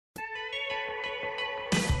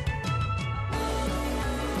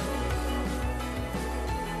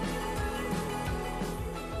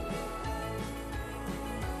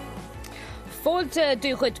Fáilte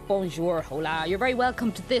dúchait, bonjour, hola. You're very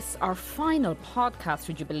welcome to this, our final podcast,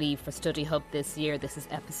 would you believe, for Study Hub this year. This is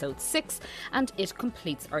episode 6, and it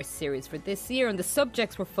completes our series for this year. And the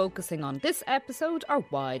subjects we're focusing on this episode are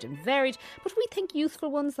wide and varied, but we think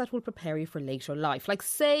useful ones that will prepare you for later life. Like,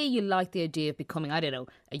 say you like the idea of becoming, I don't know,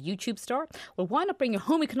 a YouTube star? Well, why not bring your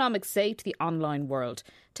home economics, say, to the online world?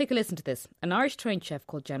 Take a listen to this. An Irish-trained chef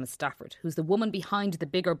called Gemma Stafford, who's the woman behind the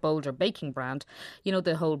Bigger Bolder baking brand. You know,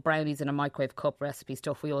 the whole brownies in a microwave cup recipe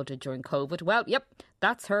stuff we all did during COVID. Well, yep,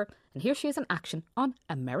 that's her. And here she is in action on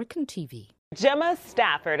American TV. Gemma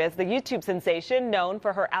Stafford is the YouTube sensation known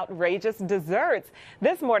for her outrageous desserts.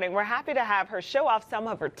 This morning, we're happy to have her show off some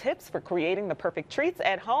of her tips for creating the perfect treats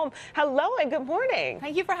at home. Hello and good morning.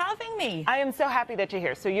 Thank you for having me. I am so happy that you're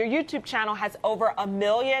here. So your YouTube channel has over 1.5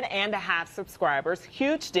 million subscribers.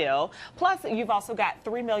 Huge deal. Plus, you've also got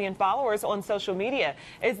 3 million followers on social media.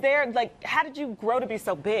 Is there, how did you grow to be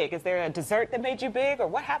so big? Is there a dessert that made you big, or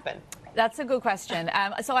what happened? That's a good question.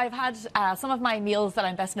 So I've had some of my meals that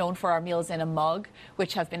I'm best known for are meals in a mug,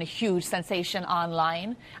 which have been a huge sensation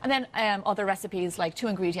online. And then other recipes like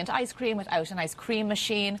 2-ingredient ice cream without an ice cream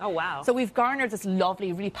machine. Oh, wow. So we've garnered this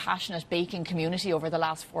lovely, really passionate baking community over the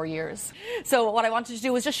last 4 years. So what I wanted to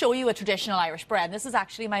do was just show you a traditional Irish bread. This is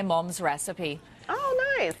actually my mum's recipe.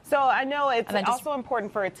 Oh, nice. So I know it's also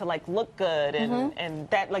important for it to look good and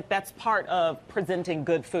that that's part of presenting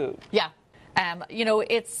good food. Yeah. You know,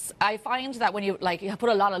 I find that when you put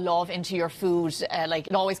a lot of love into your food,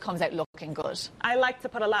 it always comes out looking good. I like to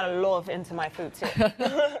put a lot of love into my food too.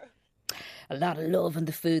 A lot of love in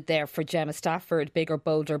the food there for Gemma Stafford, Bigger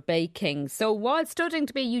Bolder Baking. So while studying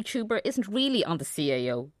to be a YouTuber isn't really on the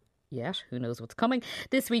CAO yet, who knows what's coming,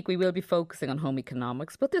 this week we will be focusing on home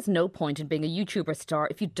economics. But there's no point in being a YouTuber star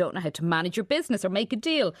if you don't know how to manage your business or make a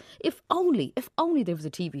deal. If only there was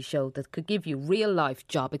a TV show that could give you real life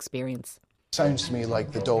job experience. Sounds to me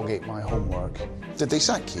like the dog ate my homework. Did they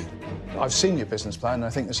sack you? I've seen your business plan and I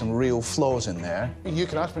think there's some real flaws in there. You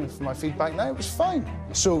can ask me for my feedback now, it was fine.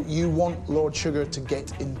 So you want Lord Sugar to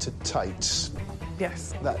get into tights?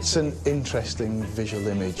 Yes. That's an interesting visual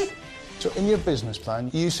image. So in your business plan,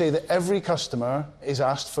 you say that every customer is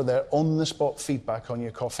asked for their on-the-spot feedback on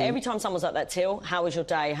your coffee. Every time someone's at that till, how was your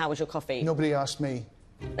day, how was your coffee? Nobody asked me.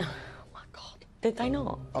 Oh my God, did they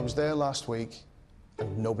not? I was there last week.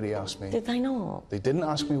 And nobody asked me. Did they not? They didn't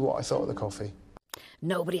ask me what I thought of the coffee.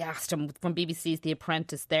 Nobody asked him. From BBC's The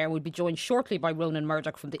Apprentice there. We'll be joined shortly by Ronan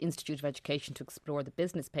Murdock from the Institute of Education to explore the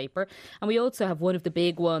business paper. And we also have one of the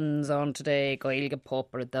big ones on today, Gaeilge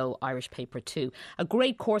Pauper, though Irish Paper 2. A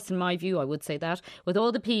great course in my view, I would say that, with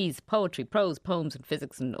all the P's, poetry, prose, poems and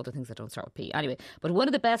physics and other things that don't start with P. Anyway, but one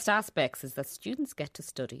of the best aspects is that students get to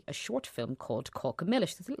study a short film called Coyne.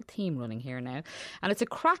 There's a little theme running here now. And it's a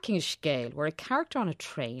cracking scale where a character on a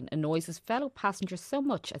train annoys his fellow passengers so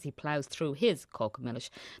much as he ploughs through his Coyne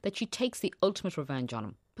that she takes the ultimate revenge on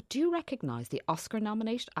him. But do you recognise the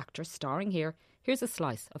Oscar-nominated actor starring here? Here's a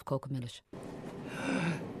slice of Coyne.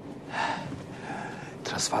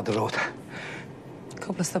 Trasfadrot.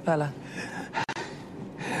 Cúpla stapella.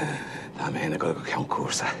 Tá mé na go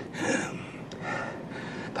concursa.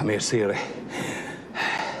 Tá mé sire.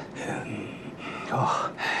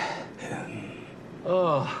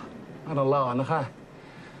 Oh, an a lá na ha.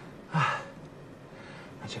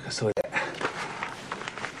 I check a so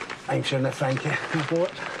I'm sure na Frankie.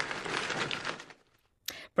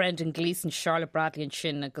 Brendan Gleeson, Charlotte Bradley and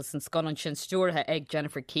Shin agus an Sconan Shin Stewart egg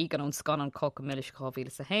Jennifer Keegan on Sconan Coyne Coffee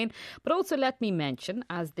Sahain. But also let me mention,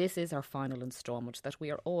 as this is our final instalment, that we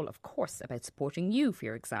are all, of course, about supporting you for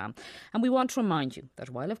your exam. And we want to remind you that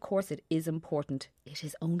while, of course, it is important, it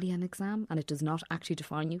is only an exam and it does not actually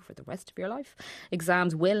define you for the rest of your life.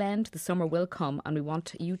 Exams will end, the summer will come, and we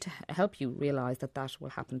want you to help you realise that that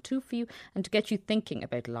will happen too for you and to get you thinking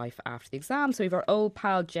about life after the exam. So we have our old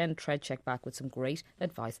pal Jen Trzeciak back with some great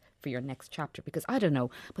advice for your next chapter, because I don't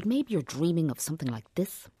know, but maybe you're dreaming of something like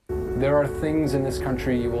this. There are things in this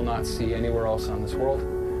country you will not see anywhere else on this world.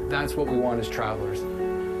 That's what we want as travellers.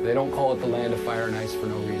 They don't call it the land of fire and ice for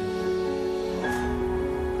no reason.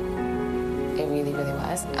 It really, really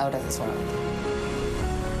was out of this world.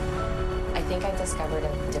 I think I discovered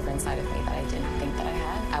a different side of me that I didn't think that I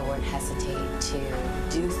had. I wouldn't hesitate to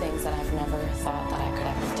do things that I've never thought that I could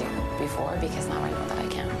ever do before, because now I know that I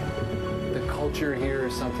can. The culture here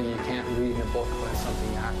is something you can't read in a book, but it's something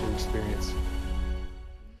you have to experience.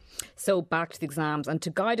 So back to the exams, and to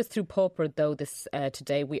guide us through Pauper though this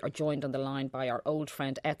today, we are joined on the line by our old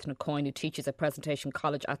friend Eithne Coyne, who teaches at Presentation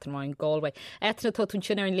College Athenry in Galway. Eithne, thought when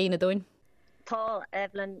Chinner and Lena doing? Tá,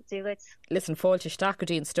 Evelyn, do it. Listen, fáilte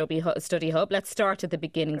Stackerty and Study Hub. Let's start at the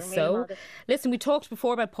beginning. So, listen, we talked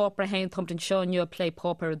before about Pauper Hain, Thumpton Sean, you play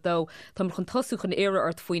Pauper, though, Thumpton Tusuch and Era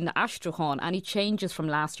Earth Fuin Astruchan. Any changes from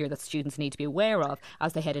last year that students need to be aware of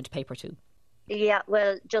as they head into paper 2? Yeah,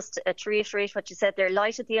 well, just to reiterate what you said, they're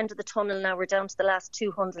light at the end of the tunnel now. We're down to the last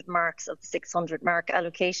 200 marks of the 600 mark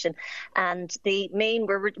allocation. And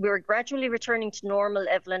we're gradually returning to normal,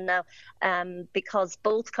 Evelyn, now, because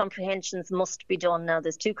both comprehensions must be done now.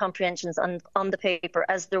 There's 2 comprehensions on the paper,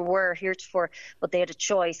 as there were heretofore, but they had a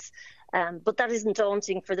choice. But that isn't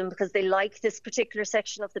daunting for them because they like this particular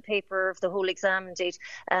section of the paper, of the whole exam indeed,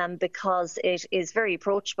 because it is very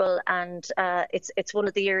approachable and it's one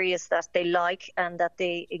of the areas that they like and that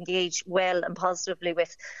they engage well and positively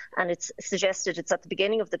with. And it's suggested it's at the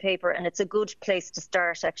beginning of the paper, and it's a good place to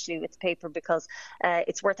start actually with the paper because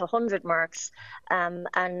it's worth 100 marks.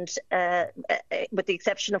 And with the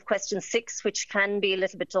exception of question 6, which can be a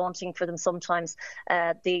little bit daunting for them sometimes,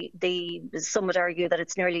 some would argue that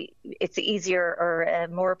it's easier or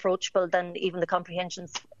more approachable than even the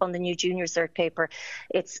comprehensions on the new junior cert paper.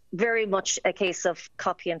 It's very much a case of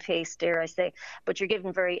copy and paste, dare I say, but you're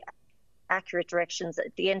given very accurate directions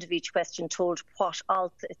at the end of each question, told what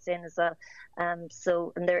alt it's in as well. And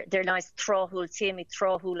they're nice tráthúil téimi,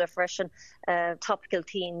 tráthúil freshen, topical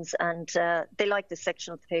themes, and they like this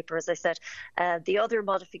section of the paper, as I said. The other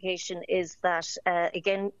modification is that,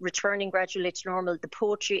 again, returning gradually to normal, the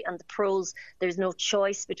poetry and the prose, there's no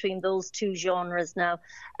choice between those 2 genres now.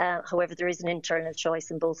 However, there is an internal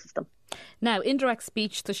choice in both of them. Now, indirect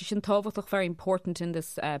speech, so very important in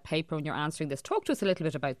this paper when you're answering this. Talk to us a little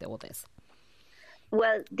bit about all this.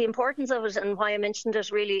 Well, the importance of it and why I mentioned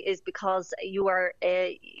it really is because you're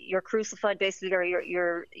crucified basically,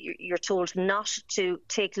 or you're told not to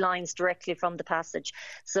take lines directly from the passage.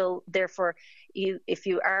 So therefore, if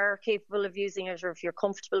you are capable of using it, or if you're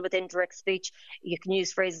comfortable with indirect speech, you can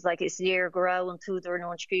use phrases like is léir go raibh an túdar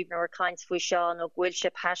nó an scríbhneoir or caint faoi seo nó bhfuil sé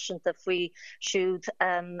passionanta faoi siúd.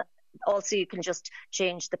 Also, you can just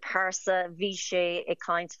change the parsa, bhí sé ag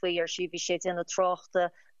caint faoi or si bhí sé déanamh tráchta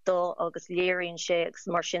dó agus léiríonn sé agus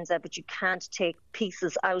mar sin, but you can't take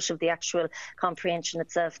pieces out of the actual comprehension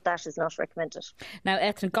itself. That is not recommended. Now,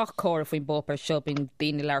 Eithne gach córa faoin bópar seo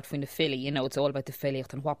being leart faoin the filly, it's all about the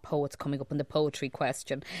filiocht and what poets coming up in the poetry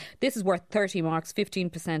question. This is worth 30 marks,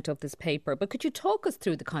 15% of this paper. But could you talk us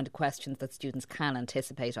through the kind of questions that students can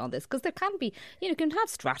anticipate on this? Because there can be, you can have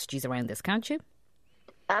strategies around this, can't you?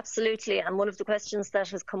 Absolutely, and one of the questions that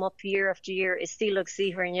has come up year after year is Sílog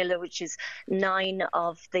Sihar and Yilla, which is 9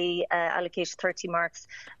 of the allocated 30 marks.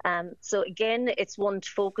 So again, it's one to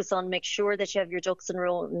focus on, make sure that you have your ducks in a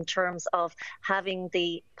row in terms of having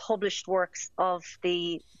the published works of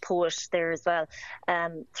the poet there as well.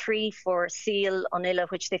 3 for Seal on Illa,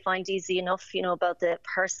 which they find easy enough, about the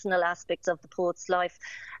personal aspects of the poet's life.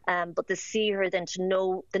 But the Sihar then to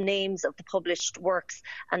know the names of the published works,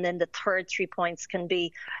 and then the third 3 points can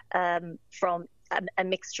be from a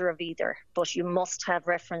mixture of either, but you must have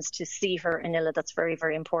reference to Sihar and Illa. That's very,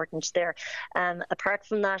 very important there. Apart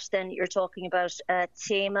from that, then you're talking about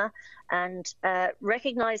tema, and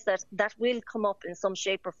recognise that will come up in some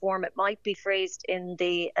shape or form. It might be phrased in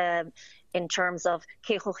terms of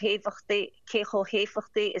Cechohéfachtaí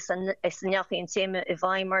is Nyachin Tema i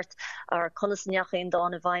Weimart, or Conas Nyachin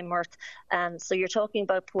Dawn i Weimart. So you're talking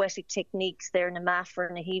about poetic techniques there, na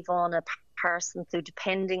Maffer, na Hivon, a parson through,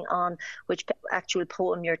 depending on which actual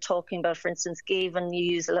poem you're talking about. For instance, Gavin, you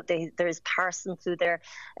use a lot. There is parson through there.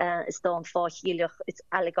 It's Dawn Fáhílech. It's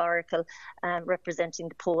allegorical, representing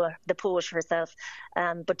the poet herself.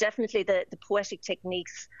 But definitely the poetic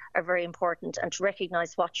techniques are very important, and to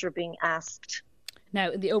recognise what you're being asked. Now,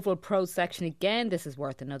 in the overall prose section, again, this is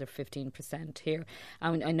worth another 15% here.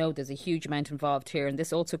 I know there's a huge amount involved here, and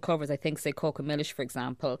this also covers, I think, say, Coca Millish, for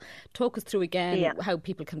example. Talk us through again how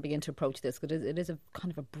people can begin to approach this, because it is a kind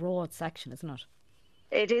of a broad section, isn't it?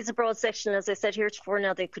 It is a broad section. As I said heretofore,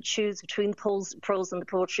 now they could choose between the prose and the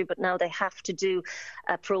poetry, but now they have to do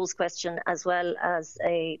a prose question as well as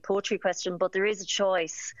a poetry question. But there is a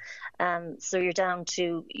choice. So you're down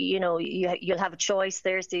to, you'll have a choice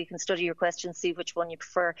there, so you can study your question, see which one you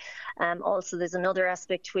prefer. Also, there's another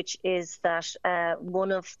aspect, which is that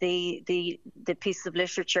one of the pieces of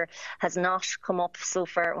literature has not come up so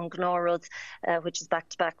far on Gnorod, which is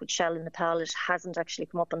back-to-back with Shell in Nepal. It hasn't actually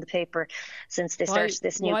come up on the paper since they started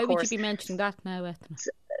this new course. Why would you be mentioning that now, Eithne?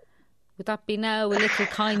 Would that be now a little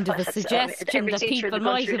kind of a suggestion that people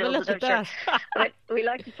might have a look at that? But we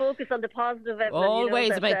like to focus on the positive, Evelyn.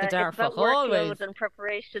 Always about the dark folk, always. And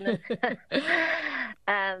preparation.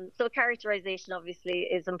 So characterisation obviously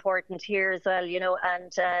is important here as well,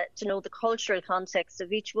 and to know the cultural context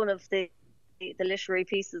of each one of the literary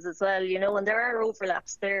pieces as well, and there are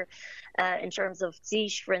overlaps there in terms of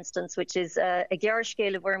Zish, for instance, which is a Gear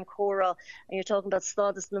scale of Worm Cora, and you're talking about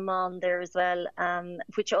Stadas Naman there as well,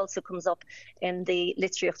 which also comes up in the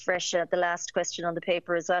Litríocht Freische, the last question on the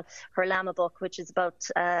paper as well. Her Lama book, which is about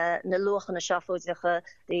na luach na shafóideacha,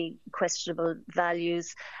 the questionable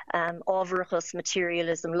values, ábharchas,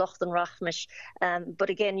 materialism, locht and rachmish.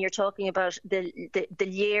 But again, you're talking about the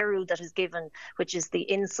yeru that is given, which is the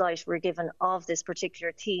insight we're given of this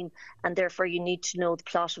particular theme, and therefore you need to know the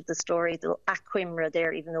plot of the story, the aquimra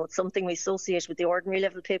there, even though it's something we associate with the ordinary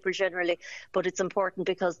level paper generally, but it's important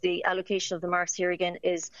because the allocation of the marks here again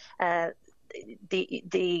is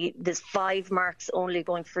there's 5 marks only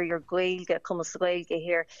going for your Gaeilge, Cumas Gaeilge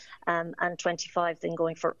here, and 25 then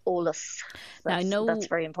going for Olas. Now, I know that's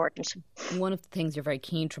very important. One of the things you're very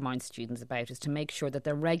keen to remind students about is to make sure that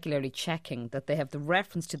they're regularly checking that they have the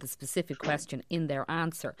reference to the specific question in their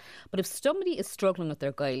answer. But if somebody is struggling with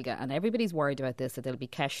their Gaeilge, and everybody's worried about this, that they'll be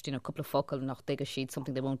cashed in a couple of focal nach diga sheets,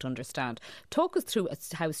 something they won't understand, talk us through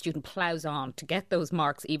how a student ploughs on to get those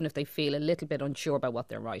marks even if they feel a little bit unsure about what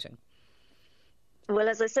they're writing. Well,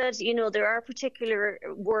 as I said, there are particular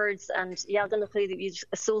words and yaganachli that you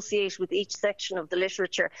associate with each section of the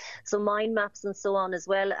literature. So mind maps and so on, as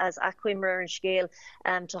well as aquimra and scale,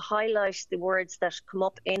 to highlight the words that come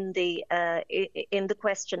up in the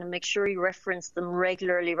question and make sure you reference them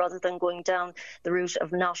regularly rather than going down the route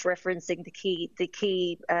of not referencing the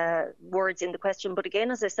key words in the question. But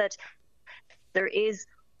again, as I said, there is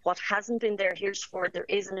what hasn't been there heretofore. There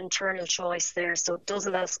is an internal choice there, so it does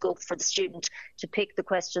allow scope for the student to pick the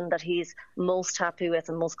question that he's most happy with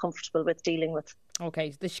and most comfortable with dealing with.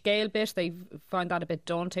 Okay, the scale bit, they find that a bit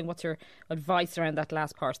daunting. What's your advice around that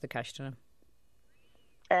last part of the question?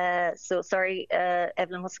 Sorry,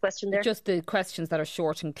 Evelyn, what's the question there? Just the questions that are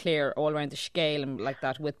short and clear all around the scale and like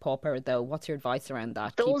that with pauper, though. What's your advice around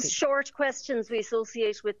that? Those short questions we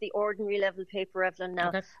associate with the ordinary level paper, Evelyn.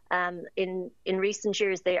 Now, in recent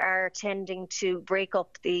years, they are tending to break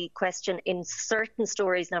up the question in certain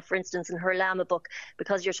stories. Now, for instance, in her Lama book,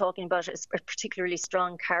 because you're talking about a particularly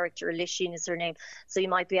strong character, Lishin is her name, so you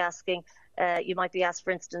might be asking,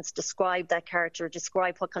 for instance, describe that character,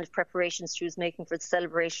 describe what kind of preparations she was making for the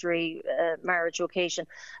celebratory marriage occasion.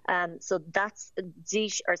 So that's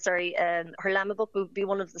her Lama book would be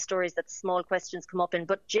one of the stories that small questions come up in.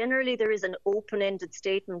 But generally, there is an open-ended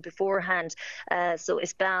statement beforehand. So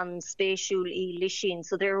Isban, Spatial, Lishin.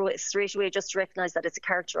 So there straight away just to recognise that it's a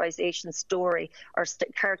characterisation story or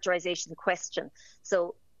characterisation question.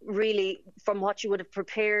 So really, from what you would have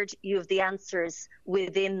prepared, you have the answers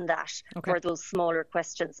within that for those smaller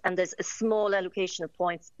questions. And there's a small allocation of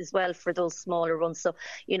points as well for those smaller ones. So,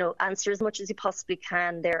 answer as much as you possibly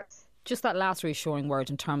can there. Just that last reassuring word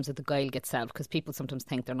in terms of the Gaeilge itself, because people sometimes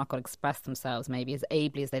think they're not going to express themselves maybe as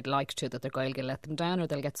ably as they'd like to, that their Gaeilge let them down or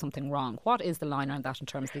they'll get something wrong. What is the line around that in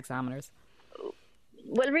terms of the examiners?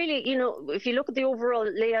 Well, really, if you look at the overall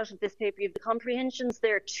layout of this paper, you have the comprehensions.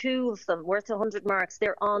 There are 2 of them worth 100 marks.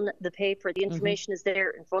 They're on the paper. The information is there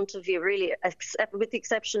in front of you, really, with the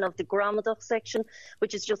exception of the Gramadach section,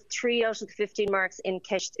 which is just 3 out of the 15 marks in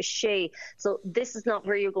Kesht Shea. So this is not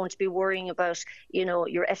where you're going to be worrying about,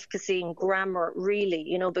 your efficacy in grammar,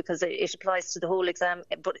 really, because it applies to the whole exam,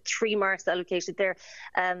 but 3 marks allocated there.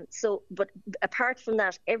 But apart from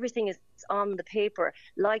that, everything is on the paper.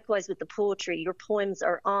 Likewise with the poetry, your poems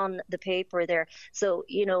are on the paper there. So,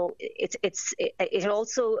 it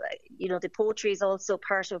also, the poetry is also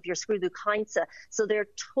part of your Scrúdú Cainsa. So they're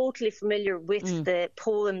totally familiar with the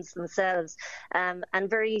poems themselves, and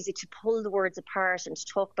very easy to pull the words apart and to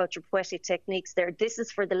talk about your poetic techniques there. This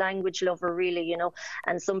is for the language lover, really,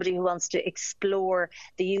 and somebody who wants to explore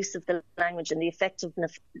the use of the language and the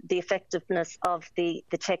effectiveness of the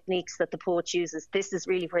techniques that the poet uses. This is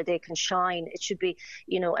really where they can shine. It should be,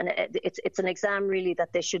 and it's an exam really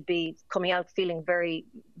that they should be coming out feeling very,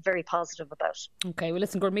 very positive about. Okay, well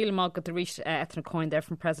listen, gur míle maith go reach Eithne Coyne there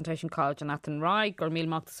from Presentation College in Athenry, gur míle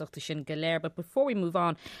maith the sin galéir. But before we move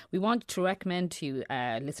on, we want to recommend to you,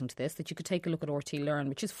 listen to this, that you could take a look at RT Learn,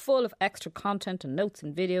 which is full of extra content and notes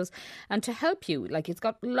and videos, and to help you, it's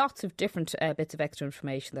got lots of different bits of extra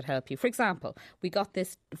information that help you. For example, we got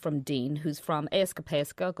this from Dean, who's from Éasca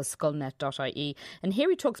go sculnet.ie, and here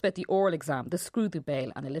he talks about the oral exam, the Scrúdú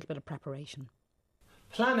Bail, and a little bit of preparation.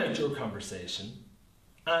 Plan out your conversation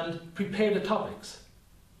and prepare the topics.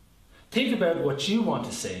 Think about what you want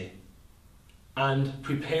to say and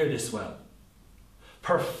prepare this well.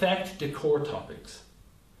 Perfect the core topics,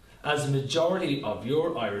 as the majority of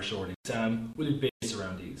your Irish oral exam will be based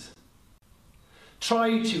around these.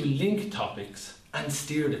 Try to link topics and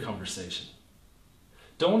steer the conversation.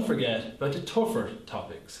 Don't forget about the tougher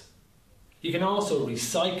topics. You can also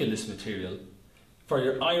recycle this material for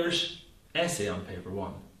your Irish essay on paper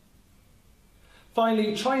 1.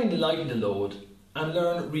 Finally, try and lighten the load and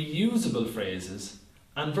learn reusable phrases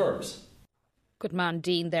and verbs. Good man,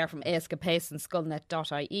 Dean, there from Escapace and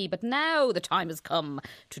Skullnet.ie. But now the time has come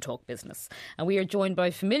to talk business. And we are joined by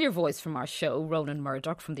a familiar voice from our show, Ronan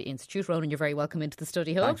Murdock from the Institute. Ronan, you're very welcome into the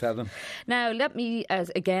study hub. Thanks, Evelyn. Now, let me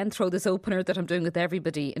again throw this opener that I'm doing with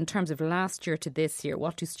everybody. In terms of last year to this year,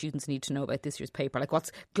 what do students need to know about this year's paper? Like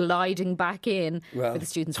what's gliding back in for the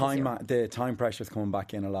students this year? The time pressure is coming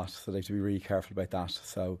back in a lot, so they have to be really careful about that.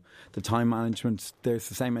 So the time management, there's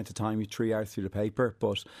the same amount of time, you 3 hours through the paper,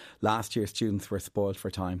 but last year students were spoiled for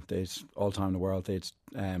time. They'd all time in the world. They'd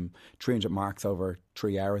 300 marks over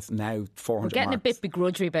 3 hours. Now 400 We're getting marks. a bit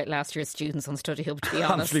begrudgery about last year's students on Study Hub, to be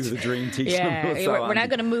honest. Honestly, it was a dream teaching them. We're now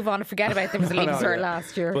going to move on and forget about there was a leaving cert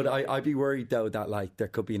last year. But I'd be worried though that like there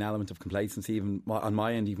could be an element of complacency even on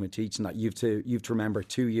my end, even with teaching, that you've to remember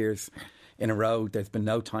 2 years in a row there's been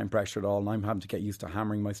no time pressure at all, and I'm having to get used to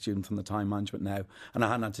hammering my students on the time management now, and I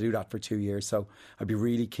hadn't had to do that for 2 years. So I'd be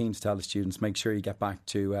really keen to tell the students, make sure you get back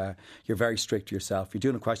to you're very strict to yourself. You're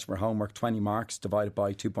doing a question for homework, 20 marks divided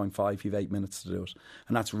by 2.5, you've 8 minutes to do it,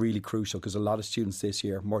 and that's really crucial because a lot of students this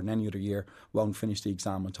year, more than any other year, won't finish the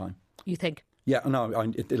exam on time. You think? Yeah,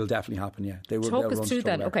 no, it'll definitely happen. Yeah, they will. Talk us through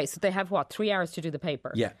then. Okay, so they have what, 3 hours to do the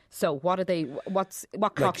paper? Yeah. So what are they? What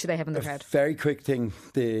clock do they have in their head? Very quick thing.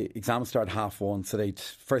 The exam start 1:30, so they'd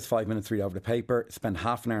first 5 minutes read over the paper, spend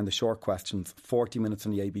half an hour on the short questions, 40 minutes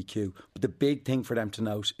on the ABQ. But the big thing for them to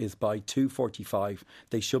note is by 2:45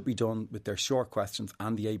 they should be done with their short questions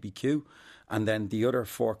and the ABQ. And then the other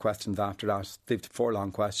 4 questions after that, 54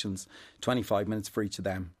 long questions, 25 minutes for each of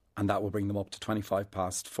them, and that will bring them up to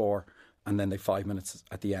 4:25. And then they 5 minutes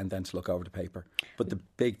at the end then to look over the paper. But the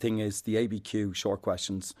big thing is the ABQ short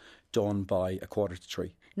questions done by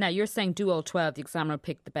 2:45. Now, you're saying do all 12, the examiner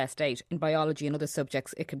pick the best 8. In biology and other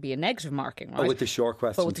subjects, it can be a negative marking, right? Oh, with the short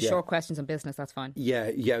questions, But with the short questions in business, that's fine.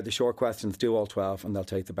 Yeah, the short questions, do all 12 and they'll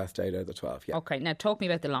take the best 8 out of the 12, yeah. Okay, now talk me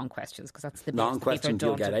about the long questions, because that's the long questions,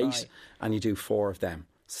 you'll get 8 and you do 4 of them.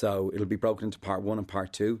 So it'll be broken into part 1 and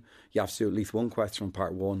part 2. You have to do at least one question from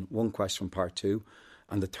part 1, one question from part 2.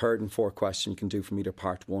 And the third and fourth question you can do from either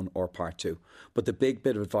part 1 or part 2. But the big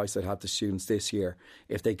bit of advice I'd have to students this year,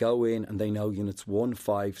 if they go in and they know units 1,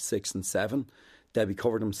 5, 6 and 7, they'll be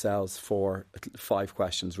covering themselves for 5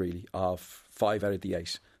 questions really, of 5 out of the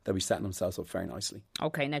 8. They'll be setting themselves up very nicely.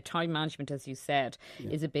 Okay, now time management, as you said,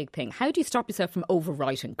 is a big thing. How do you stop yourself from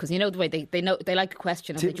overwriting? Because you know the way they like a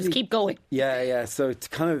question and they just keep going. Yeah. So it's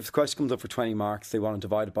kind of, if the question comes up for 20 marks, they want to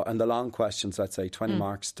divide it by, and the long questions, let's say 20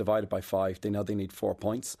 marks divided by 5, they know they need 4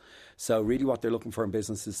 points. So really what they're looking for in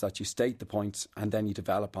business is that you state the points and then you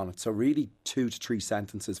develop on it. So really 2 to 3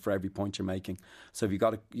 sentences for every point you're making. So if you've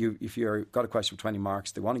got a question for 20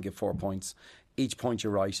 marks, they want to give 4 points. Each point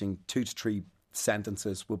you're writing, 2 to 3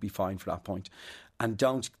 sentences will be fine for that point. And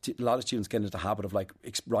a lot of students get into the habit of like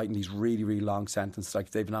writing these really, really long sentences.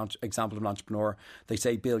 Like they've an example of an entrepreneur. They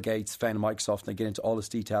say Bill Gates founded Microsoft and they get into all this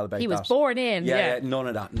detail about that. He was born in. Yeah, none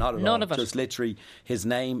of that. Not at all. None of it. Just literally his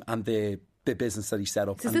name and the business that he set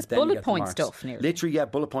up. So is this bullet point stuff nearly? Literally, yeah,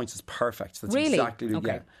 bullet points is perfect. That's really? Exactly,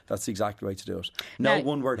 okay. Yeah, that's the exact way to do it. No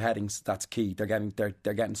one-word headings, that's key. They're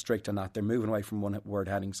getting strict on that. They're moving away from one-word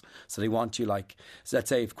headings. So they want you so let's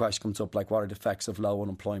say if a question comes up like what are the effects of low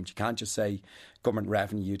unemployment, you can't just say government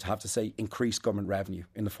revenue. You'd have to say increased government revenue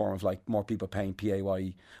in the form of like more people paying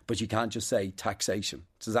PAYE. But you can't just say taxation.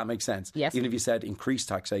 Does that make sense? Yes. Even if you said increased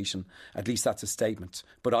taxation, at least that's a statement.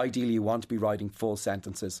 But ideally you want to be writing full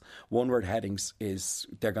sentences. One-word headings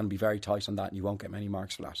they're going to be very tight on that and you won't get many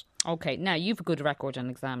marks for that. Okay, now you've a good record on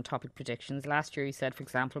exam topic predictions. Last year you said, for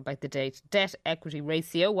example, about the debt equity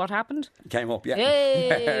ratio. What happened? It came up, yeah. Hey,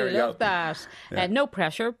 there we love go. that. Yeah. No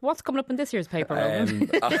pressure. What's coming up in this year's paper, Ronan?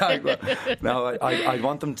 I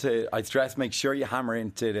want them to, I'd stress, make sure you hammer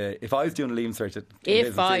into if I was doing a leaving cert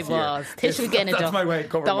if I was, that's my way of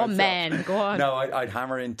covering myself. Man, go on. No, I'd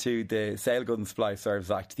hammer into the Sale, Good and Supply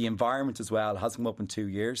Service Act. The environment as well hasn't come up in 2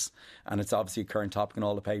 years and it's obviously a current topic in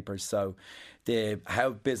all the papers. So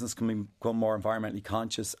how business can become more environmentally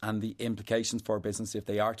conscious and the implications for business if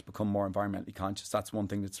they are to become more environmentally conscious. That's one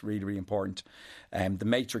thing that's really, really important. The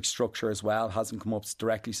matrix structure as well hasn't come up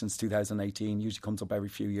directly since 2018. Usually comes up every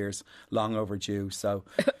few years, long overdue. So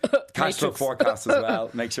Cash flow forecast as well.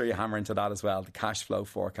 Make sure you hammer into that as well. The cash flow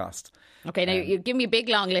forecast. Okay, now you give me a big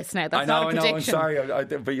long list now. That's not a prediction. I'm sorry,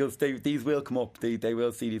 but these will come up. They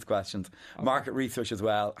will see these questions. Okay. Market research as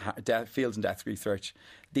well, field and desk research.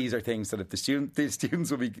 These are things that if the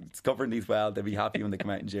students will be covering these well, they'll be happy when they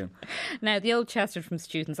come out in June. Now, the old Chester from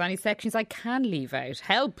students, any sections I can leave out?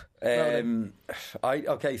 Help. So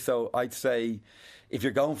I'd say if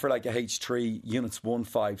you're going for like a H3, units 1,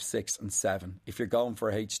 5, 6 and 7. If you're going for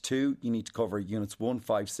a H2, you need to cover units 1,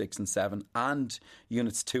 5, 6 and 7 and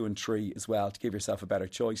units 2 and 3 as well to give yourself a better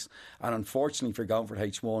choice. And unfortunately, if you're going for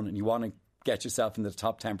H1 and you want to get yourself into the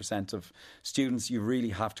top 10% of students, you really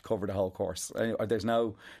have to cover the whole course. There's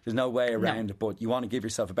no way around it, but you want to give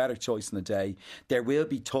yourself a better choice in the day. There will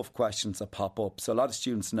be tough questions that pop up. So a lot of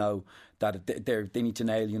students know that they need to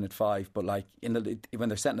nail Unit 5, but like when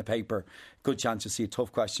they're setting a paper, good chance you'll see a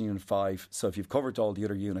tough question in Unit 5. So if you've covered all the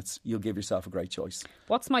other units, you'll give yourself a great choice.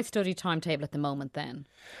 What's my study timetable at the moment then?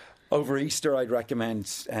 Over Easter, I'd recommend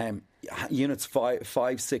units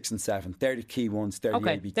 5, 6 and 7. They're the key ones. They're the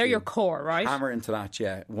ABQ. They're your core, right? Hammer into that,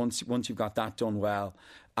 yeah. Once you've got that done well,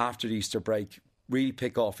 after the Easter break, really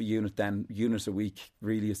pick off a unit then. Unit a week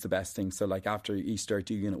really is the best thing. So like after Easter,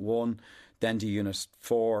 do Unit 1, then do Unit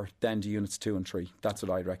 4, then do Units 2 and 3. That's what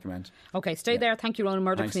I'd recommend. OK, stay there. Thank you, Ronan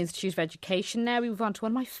Murdock from the Institute of Education. Now we move on to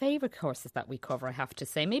one of my favourite courses that we cover, I have to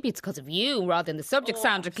say. Maybe it's because of you rather than the subject,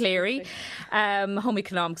 Sandra Cleary. Home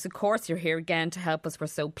economics, of course, you're here again to help us. We're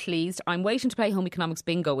so pleased. I'm waiting to play home economics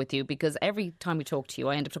bingo with you because every time we talk to you,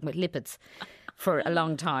 I end up talking about lipids for a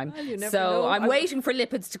long time. Well, I'm waiting for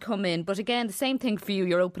lipids to come in. But again, the same thing for you,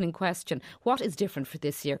 your opening question. What is different for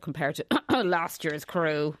this year compared to last year's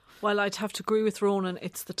crew? Well, I'd have to agree with Ronan.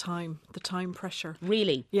 It's the time pressure.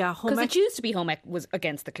 Really? Yeah. Because it used to be home ec was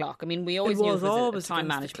against the clock. I mean, we always knew it was a time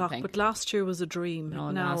management thing. But last year was a dream.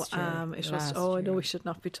 No, now last year, it was. Oh, I know we should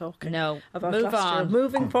not be talking. No, about move last on. Year.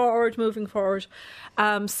 Moving forward.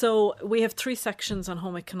 So we have 3 sections on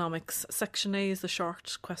home economics. Section A is the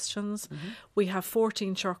short questions. Mm-hmm. We have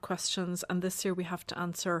 14 short questions, and this year we have to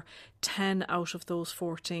answer 10 out of those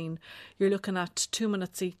 14. You're looking at 2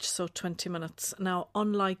 minutes each, so 20 minutes. Now,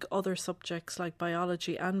 unlike other subjects like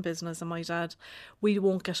biology and business, I might add, we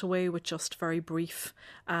won't get away with just very brief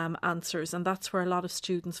answers, and that's where a lot of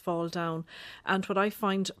students fall down. And what I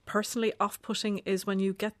find personally off-putting is when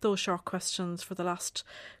you get those short questions for the last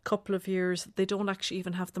couple of years, they don't actually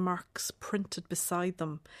even have the marks printed beside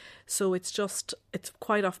them. So it's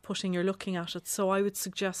quite off-putting. You're looking at it. So I would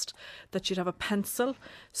suggest that you'd have a pencil.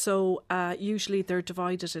 So usually they're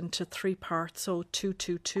divided into 3 parts. So 2,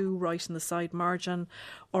 2, 2 right in the side margin,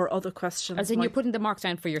 or other questions. As in you're putting the marks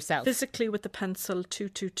down for yourself? Physically with the pencil, 2,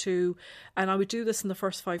 2, 2. And I would do this in the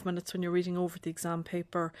first 5 minutes when you're reading over the exam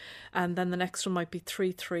paper. And then the next one might be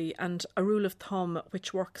 3, 3. And a rule of thumb,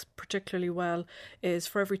 which works particularly well, is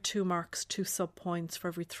for every 2 marks, 2 sub-points. For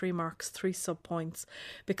every 3 marks, 3 sub-points.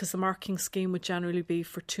 Because the marking scheme would generally be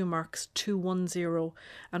for 2 marks, 2, 1, 0.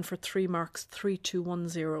 And for 3 marks, 3, 2, 1,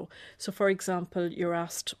 0. So for example, you're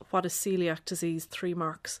asked, what is celiac disease? 3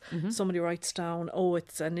 marks. Mm-hmm. Somebody writes down,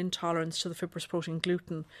 it's an intolerance to the fibrous protein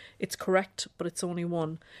gluten. It's correct, but it's only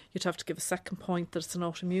 1. You'd have to give a second point that it's an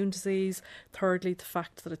autoimmune disease. Thirdly, the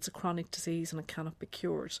fact that it's a chronic disease and it cannot be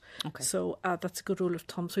cured. Okay. So that's a good rule of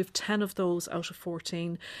thumb. So we have 10 of those out of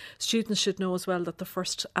 14. Students should know as well that the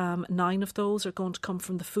first 9 of those are going to come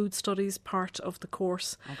from the food studies part of the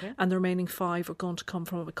course. Okay. And the remaining 5 are going to come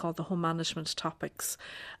from what we call the home management topics.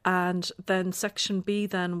 And then section B,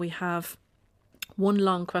 then we have 1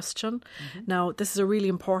 long question. Mm-hmm. Now, this is a really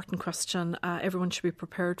important question. Everyone should be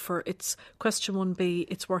prepared for. It's question 1B.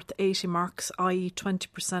 It's worth 80 marks, i.e.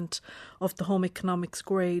 20% of the home economics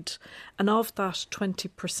grade. And of that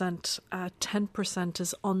 20%, 10%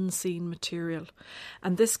 is unseen material.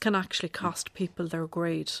 And this can actually cost people their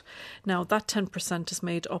grade. Now, that 10% is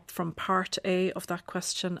made up from part A of that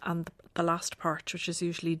question and the last part, which is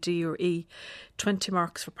usually D or E. 20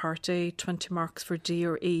 marks for part A, 20 marks for D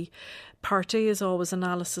or E. Part A is always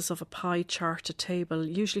analysis of a pie chart, a table,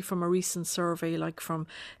 usually from a recent survey, like from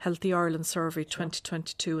Healthy Ireland Survey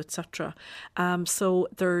 2022, etc. So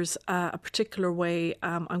there's a particular way.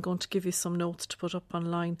 I'm going to give you some notes to put up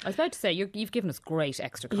online. I was about to say, you've given us great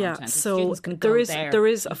extra content. Yeah, so there is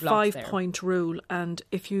a 5-point rule, and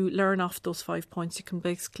if you learn off those 5 points, you can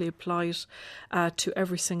basically apply it to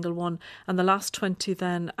every single one. And the last 20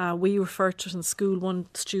 then, we refer to it in school, one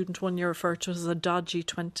student 1 year referred to it as a dodgy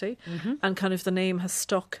 20. Mm-hmm. And kind of the the name has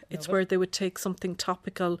stuck. It's where they would take something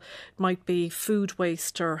topical, might be food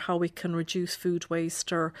waste or how we can reduce food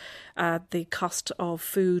waste or the cost of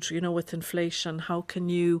food, with inflation. How can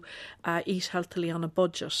you eat healthily on a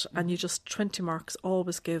budget? And you just 20 marks,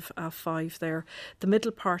 always give 5 there. The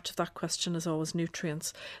middle part of that question is always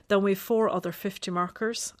nutrients. Then we have 4 other 50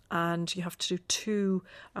 markers and you have to do 2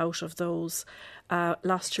 out of those.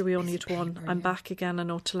 Last year we only had 1. I'm back again, I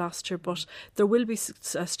know, to last year, but there will be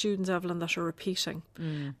students, Evelyn, that are repeating.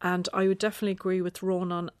 And I would definitely agree with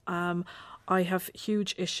Ronan. I have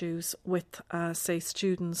huge issues with, say,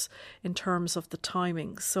 students in terms of the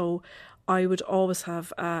timing. So I would always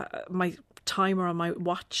have my timer on my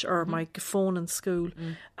watch or my phone in school,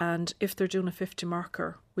 and if they're doing a 50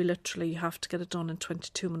 marker, we literally have to get it done in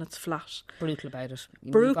 22 minutes flat. Brutal about it.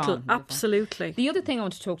 Brutal, absolutely. The other thing I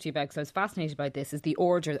want to talk to you about, because I was fascinated by this, is the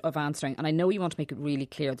order of answering. And I know you want to make it really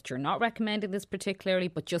clear that you're not recommending this particularly,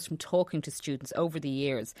 but just from talking to students over the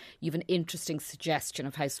years, you have an interesting suggestion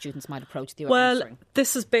of how students might approach the answering. Well,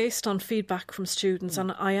 this is based on feedback from students,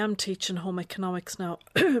 and I am teaching home economics now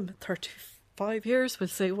 35 years,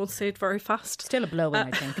 won't say it very fast. Still a blow in,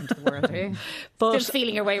 I think, into the world, eh? But still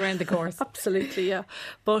feeling your way around the course. Absolutely, yeah.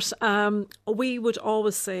 But I would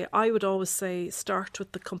always say, start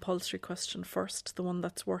with the compulsory question first, the one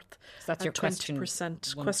that's worth so that's your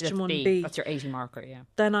 20%. Question 1B. That's your 80 marker, yeah.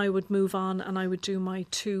 Then I would move on and I would do my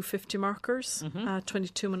 2 50 markers,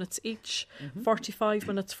 22 minutes each, 45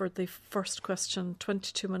 minutes for the first question,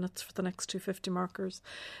 22 minutes for the next 2 50 markers.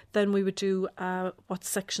 Then we would do what's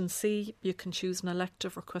section C. You can choose an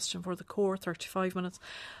elective or question for the core, 35 minutes.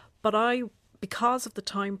 But because of the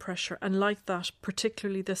time pressure, and like that,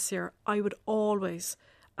 particularly this year, I would always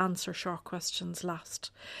answer short questions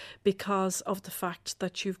last because of the fact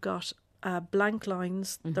that you've got blank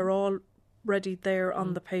lines. They're all ready there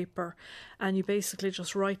on the paper, and you basically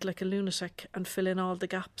just write like a lunatic and fill in all the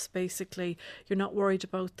gaps. Basically, you're not worried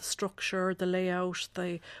about the structure, the layout,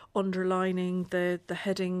 the underlining, the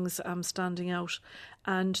headings standing out,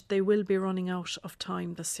 and they will be running out of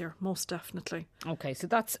time this year, most definitely. Okay, so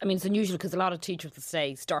it's unusual because a lot of teachers will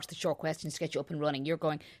say start the short questions to get you up and running. You're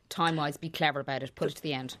going time-wise, be clever about it, put it to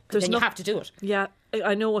the end. Then you have to do it. Yeah,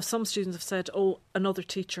 I know some students have said, another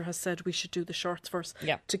teacher has said we should do the shorts first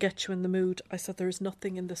to get you in the mood. I said, there's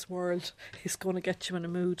nothing in this world is going to get you in a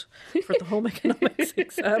mood for the home economics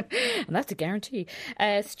exam. And that's a guarantee.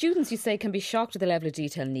 Students, you say, can be shocked at the level of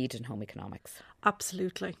detail needed in home economics.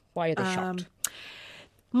 Absolutely. Why are they shocked?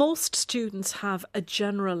 Most students have a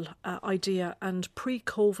general idea, and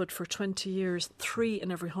pre-COVID for 20 years, 3 in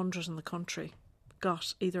every 100 in the country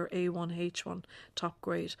got either A1, H1, top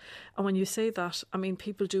grade. And when you say that,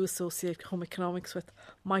 people do associate home economics with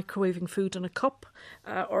microwaving food in a cup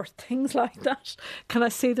or things like that. Can I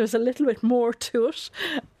say there's a little bit more to it?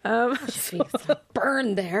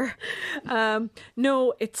 Burn there.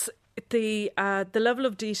 No, it's the level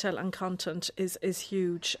of detail and content is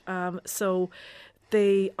huge. So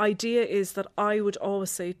the idea is that I would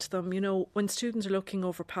always say to them, when students are looking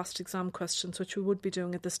over past exam questions, which we would be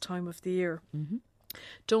doing at this time of the year,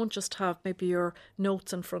 don't just have maybe your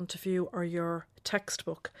notes in front of you or your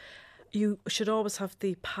textbook. You should always have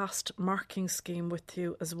the past marking scheme with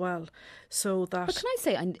you as well, so that... But can I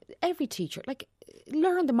say, every teacher,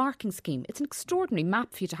 learn the marking scheme. It's an extraordinary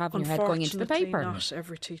map for you to have in your head going into the paper. Not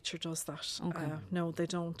every teacher does that. Okay. No, they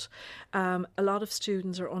don't. A lot of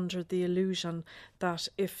students are under the illusion that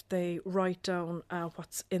if they write down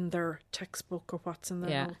what's in their textbook or what's in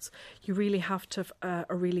their notes, you really have to have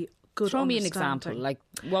a really good Throw me an example.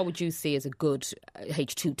 What would you see as a good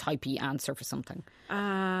H2 typey answer for something?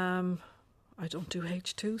 I don't do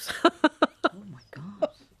H2s. Oh my God.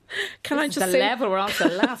 Can I just the say level we're on to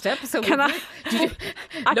the last episode? I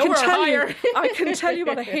can tell you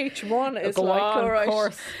what a H1 is like. All right. Of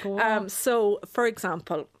course. Go on. So, for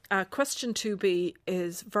example, question 2B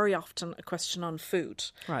is very often a question on food.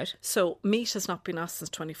 Right. So meat has not been asked since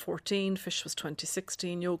 2014, fish was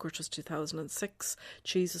 2016, yoghurt was 2006,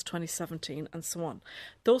 cheese was 2017, and so on.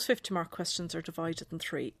 Those 50-mark questions are divided in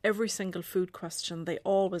 3. Every single food question, they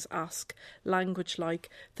always ask language like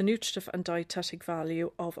the nutritive and dietetic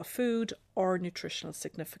value of a food or nutritional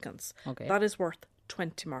significance. Okay. That is worth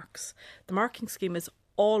 20 marks. The marking scheme is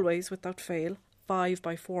always, without fail, 5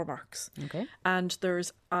 by 4 marks. Okay. And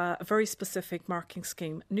there's a very specific marking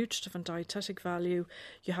scheme. Nutritive and dietetic value,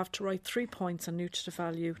 you have to write 3 points on nutritive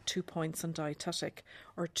value, 2 points on dietetic,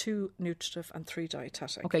 or 2 nutritive and 3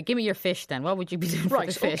 dietetic. Okay, give me your fish then. What would you be doing for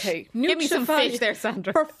the fish? Okay. Give me some fish there,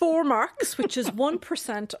 Sandra. For 4 marks, which is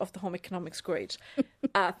 1% of the home economics grade.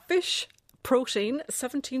 Fish Protein,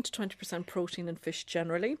 17 to 20% protein in fish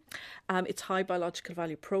generally. It's high biological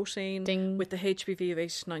value protein. Ding. With the HBV of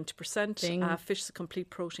 80 to 90%. Fish is a complete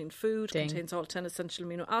protein food. Ding. Contains all 10 essential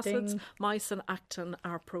amino acids. Ding. Myosin, actin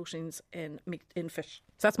are proteins in fish.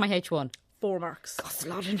 So that's my H1. 4 marks. That's a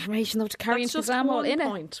lot of information though to carry That's into just exam hall, 1 innit?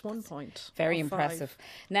 point. 1 point. Very of 5. impressive.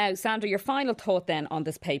 Now, Sandra, your final thought then on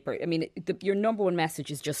this paper. I mean, your number one message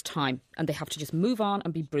is just time, and they have to just move on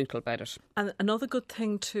and be brutal about it. And another good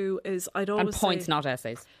thing too is I'd always And points, say, not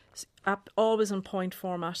essays. always in point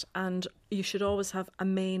format, and you should always have a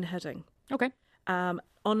main heading. Okay.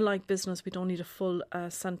 Unlike business, we don't need a full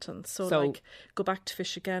sentence. So, like, go back to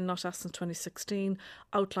fish again, not asked in 2016,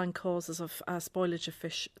 outline causes of spoilage of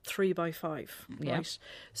fish 3 by 5, right?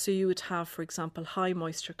 So you would have, for example, high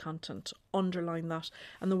moisture content, underline that.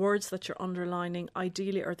 And the words that you're underlining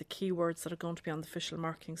ideally are the keywords that are going to be on the official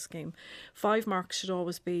marking scheme. 5 marks should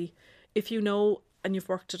always be, if you know and you've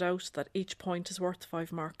worked it out that each point is worth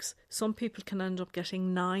 5 marks. Some people can end up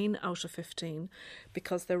getting 9 out of 15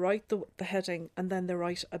 because they write the heading and then they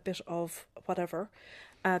write a bit of whatever.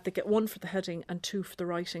 They get 1 for the heading and 2 for the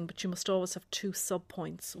writing, but you must always have 2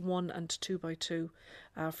 sub-points, 1 and 2 by 2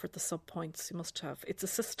 for the sub-points you must have. It's a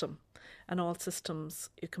system, and all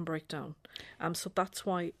systems you can break down. So that's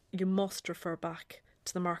why you must refer back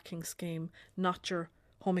to the marking scheme, not your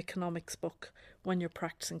home economics book. When you're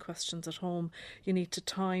practicing questions at home, you need to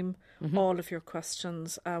time all of your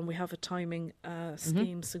questions. We have a timing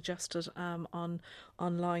scheme suggested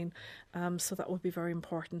online, so that would be very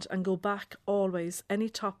important. And go back always, any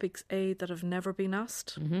topics that have never been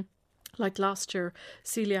asked. Like last year,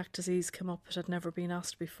 celiac disease came up, it had never been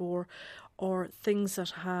asked before, or things that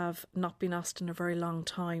have not been asked in a very long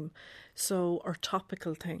time. So, or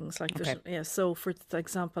topical things like so for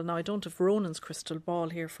example, now I don't have Ronan's crystal ball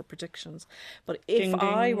here for predictions, but if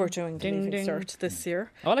I were doing the Leaving Cert this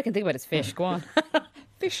year, all I can think about is fish. Go on.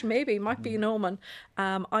 Fish maybe might be an omen.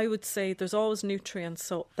 I would say there's always nutrients.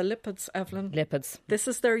 So the lipids, Evelyn. Lipids. This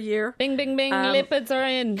is their year. Bing, bing, bing. Lipids are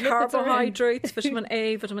in. Carbohydrates, vitamin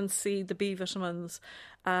A, vitamin C, the B vitamins.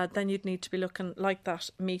 Then you'd need to be looking like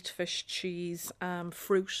that: meat, fish, cheese,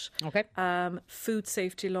 fruit. Okay. Food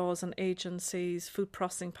safety laws and agencies, food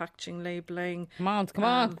processing, packaging, labelling. Come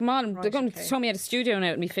on. Right, they're going to show me at a studio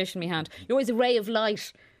now with me fish in my hand. You're always a ray of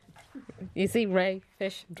light. You see, Ray,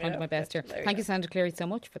 fish. I'm trying to do my best here. Thank you, Sandra Cleary, so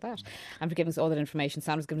much for that and for giving us all that information.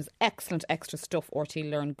 Sandra's given us excellent extra stuff. RT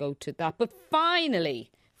Learn, go to that. But finally,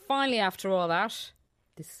 after all that,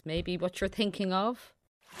 this may be what you're thinking of.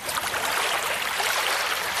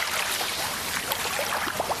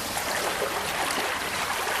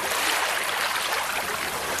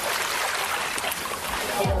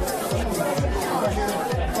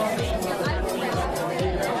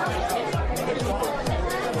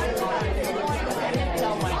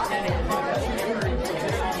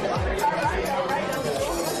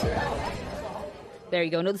 There you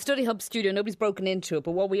go. No, the Study Hub studio, nobody's broken into it,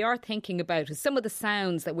 but what we are thinking about is some of the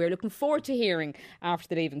sounds that we're looking forward to hearing after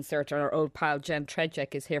the Leaving Cert. Our old pal Jen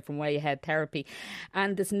Trzeciak is here from Way Ahead Therapy,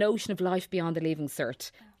 and this notion of life beyond the Leaving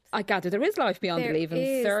Cert. I gather there is life beyond the Leaving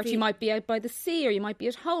Cert. You might be out by the sea, or you might be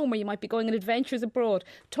at home, or you might be going on adventures abroad.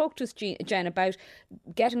 Talk to us, Jen, about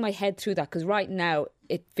getting my head through that, because right now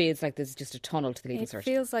it feels like there's just a tunnel to the Leaving Cert. It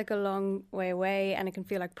feels like a long way away, and it can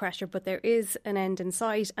feel like pressure, but there is an end in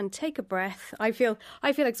sight. And take a breath. I feel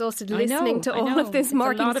exhausted listening to all of this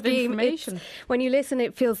marking scheme. When you listen,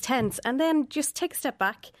 it feels tense, and then just take a step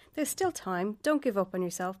back. There's still time. Don't give up on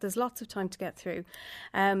yourself. There's lots of time to get through.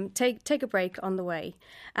 Take a break on the way.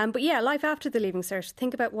 But yeah, life after the Leaving Cert.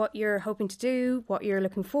 Think about what you're hoping to do, what you're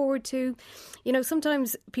looking forward to. You know,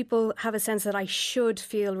 sometimes people have a sense that I should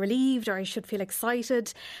feel relieved or I should feel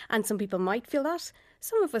excited, and some people might feel that.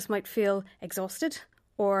 Some of us might feel exhausted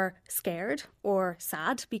or scared or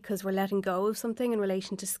sad because we're letting go of something in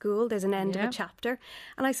relation to school. There's an end of a chapter.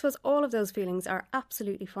 And I suppose all of those feelings are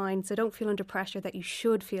absolutely fine. So don't feel under pressure that you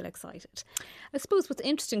should feel excited. I suppose what's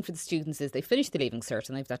interesting for the students is they finish the Leaving Cert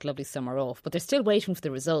and they've that lovely summer off, but they're still waiting for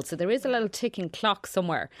the results. So there is a little ticking clock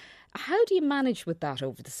somewhere. How do you manage with that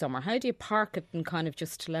over the summer? How do you park it and kind of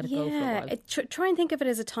just let it go for a while? Try and think of it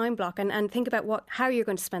as a time block and think about how you're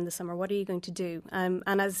going to spend the summer. What are you going to do? And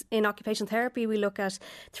as in occupational therapy, we look at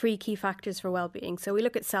 3 key factors for well-being. So we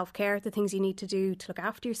look at self-care, the things you need to do to look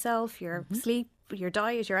after yourself, your sleep, your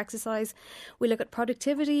diet, your exercise. We look at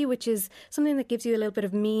productivity, which is something that gives you a little bit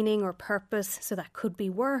of meaning or purpose. So that could be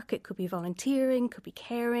work, it could be volunteering, could be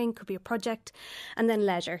caring, could be a project. And then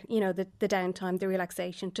leisure, the downtime, the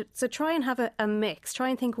relaxation. So try and have a mix. Try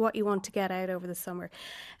and think what you want to get out over the summer.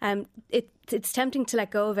 It's tempting to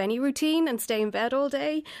let go of any routine and stay in bed all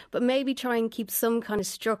day, but maybe try and keep some kind of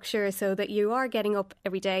structure so that you are getting up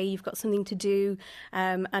every day, you've got something to do,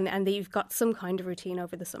 and that you've got some kind of routine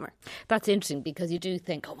over the summer. That's interesting, because you do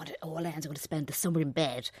think, I'm going to spend the summer in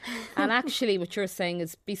bed. And actually what you're saying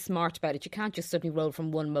is be smart about it. You can't just suddenly roll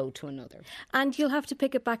from one mode to another. And you'll have to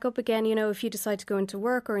pick it back up again, if you decide to go into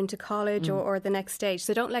work or into college or the next stage.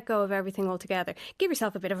 So don't let go of everything altogether. Give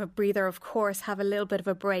yourself a bit of a breather, of course, have a little bit of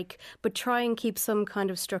a break, but try and keep some kind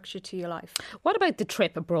of structure to your life. What about the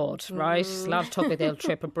trip abroad, right? A lot of talk about the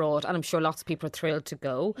trip abroad, and I'm sure lots of people are thrilled to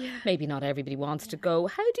go. Yeah. Maybe not everybody wants to go.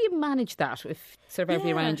 How do you manage that if sort of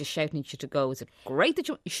everybody around you shouting at you to go? Is it great that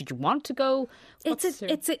should you want to go?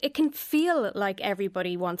 It can feel like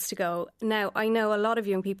everybody wants to go. Now, I know a lot of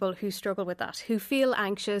young people who struggle with that, who feel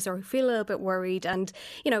anxious or who feel a little bit worried and,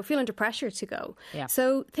 feel under pressure to go. Yeah.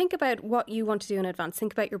 So think about what you want to do in advance.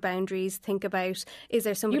 Think about your boundaries. Think about, is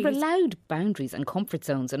there somebody... You're allowed boundaries and comfort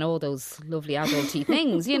zones and all those lovely adulty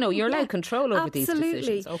things. You're allowed control over these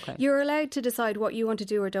decisions. Okay. You're allowed to decide what you want to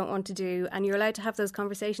do or don't want to do, and you're allowed to have those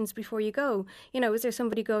conversations before you go. Is there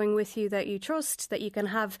somebody going with you that you trust, that you can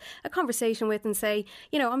have a conversation with and say,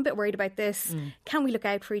 I'm a bit worried about this. Can we look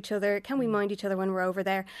out for each other? Can we mind each other when we're over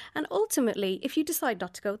there? And ultimately, if you decide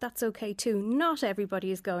not to go, that's okay too. Not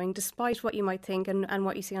everybody is going, despite what you might think and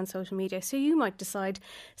what you see on social media. So you might decide,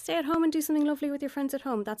 stay at home and do something lovely with your friends at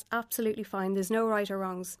home. That's absolutely fine. There's no right or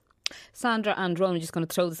wrongs. Sandra and Ronan, I'm just going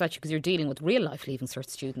to throw this at you because you're dealing with real life Leaving Cert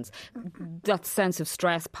students. That sense of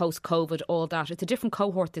stress post-COVID, all that. It's a different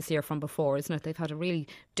cohort this year from before, isn't it? They've had a really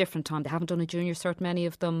different time. They haven't done a junior cert, many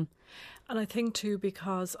of them. And I think too,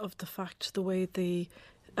 because of the fact the way the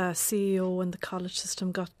CEO and the college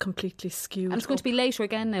system got completely skewed. And it's going to be later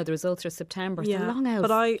again now. The results are September. It's a long house.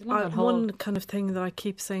 But one kind of thing that I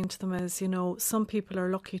keep saying to them is, some people are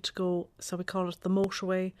lucky to go, so we call it the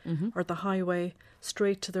motorway or the highway,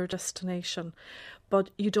 straight to their destination.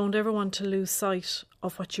 But you don't ever want to lose sight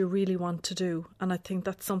of what you really want to do. And I think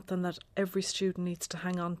that's something that every student needs to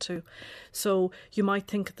hang on to. So you might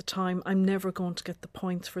think at the time, I'm never going to get the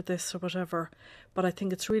points for this or whatever. But I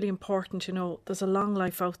think it's really important, there's a long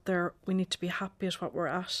life out there. We need to be happy at what we're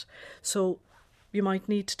at. So you might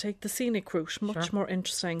need to take the scenic route, much more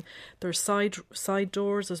interesting. There's side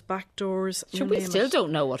doors, there's back doors. Sure, we still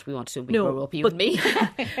don't know what we want to do when we grow up, you and me.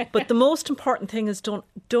 But the most important thing is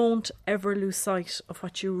don't ever lose sight of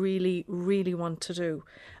what you really, really want to do.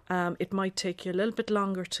 It might take you a little bit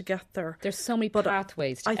longer to get there. There's so many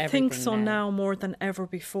pathways to everything. I think so now more than ever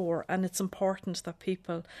before, and it's important that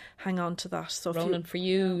people hang on to that. So Ronan, for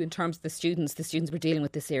you, in terms of the students we're dealing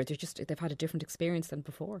with this year, they've had a different experience than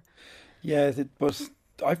before. Yeah, but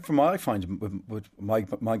from what I find with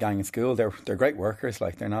my gang in school, they're great workers.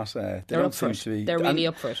 Like they're not. They don't seem to be. They're really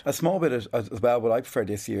up for it. A small bit as well. What I prefer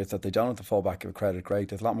this year is that they don't have to fall back of a credit grade.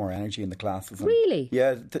 There's a lot more energy in the classes. Really?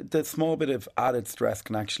 Yeah, the small bit of added stress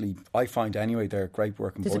can actually, I find anyway, they're a great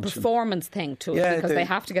working bunch. There's a performance thing to it because they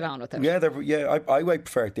have to get on with it. Yeah, I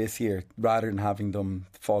prefer it this year rather than having them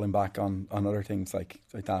falling back on other things like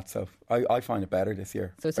that. So I find it better this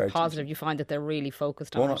year. So it's a positive. You find that they're really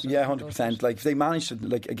focused on it. Yeah, 100%. Like if they manage to,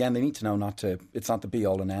 again, they need to know it's not the be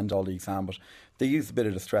all and end all the exam, but they use a bit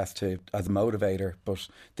of the stress as a motivator, but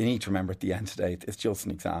they need to remember at the end of the day, it's just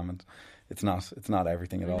an exam and it's not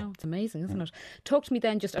everything at all. It's amazing, isn't it? Talk to me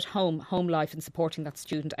then just at home life and supporting that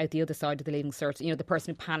student out the other side of the Leaving Cert. The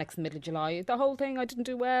person who panics in the middle of July, the whole thing, I didn't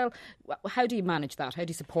do well. How do you manage that? How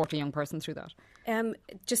do you support a young person through that?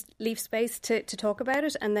 Just leave space to talk about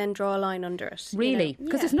it and then draw a line under it. Really?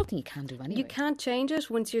 Because there's nothing you can do anyway. You can't change it.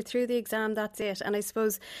 Once you're through the exam, that's it. And I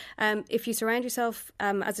suppose if you surround yourself,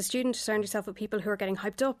 as a student, surround yourself with people who are getting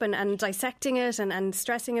hyped up and dissecting it and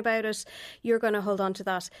stressing about it, you're going to hold on to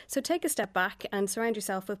that. So take a step back and surround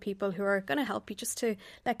yourself with people who are going to help you just to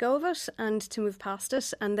let go of it and to move past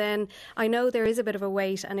it. And then I know there is a bit of a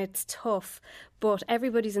weight and it's tough, but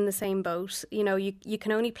everybody's in the same boat. You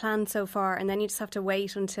can only plan so far, and then you just have to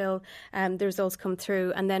wait until the results come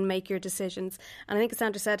through and then make your decisions. And I think as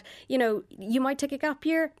Sandra said, you might take a gap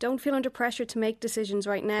year. Don't feel under pressure to make decisions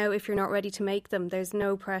right now if you're not ready to make them. There's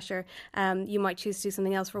no pressure. You might choose to do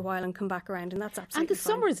something else for a while and come back around, and that's absolutely fine. And the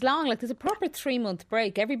summer is long. Like there's a proper 3-month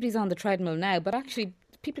break. Everybody's on the treadmill now, but actually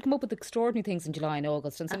people come up with extraordinary things in July and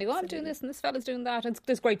August, and suddenly, I'm doing this and this fella's doing that, and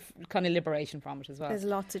there's great kind of liberation from it as well. There's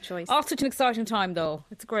lots of choice. Oh, such an exciting time though.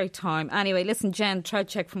 It's a great time. Anyway, listen, Jen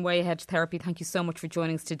Trzeciak from Way Ahead Therapy, thank you so much for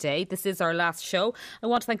joining us today. This is our last show. I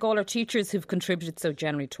want to thank all our teachers who've contributed so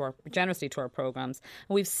generously to our programmes.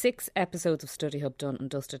 And we've 6 episodes of Study Hub done and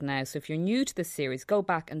dusted now. So if you're new to this series, go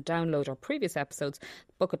back and download our previous episodes.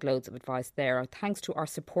 Bucket loads of advice there. Our thanks to our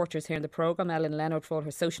supporters here in the programme, Ellen Leonard for all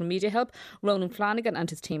her social media help, Ronan Flanagan and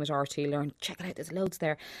his team at RT Learn. Check it out, there's loads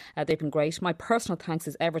there. They've been great. My personal thanks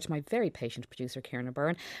as ever to my very patient producer, Kieran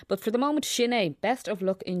Byrne. But for the moment, Sinead, best of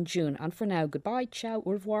luck in June. And for now, goodbye, ciao,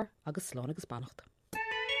 au revoir, agus slán agus banocht.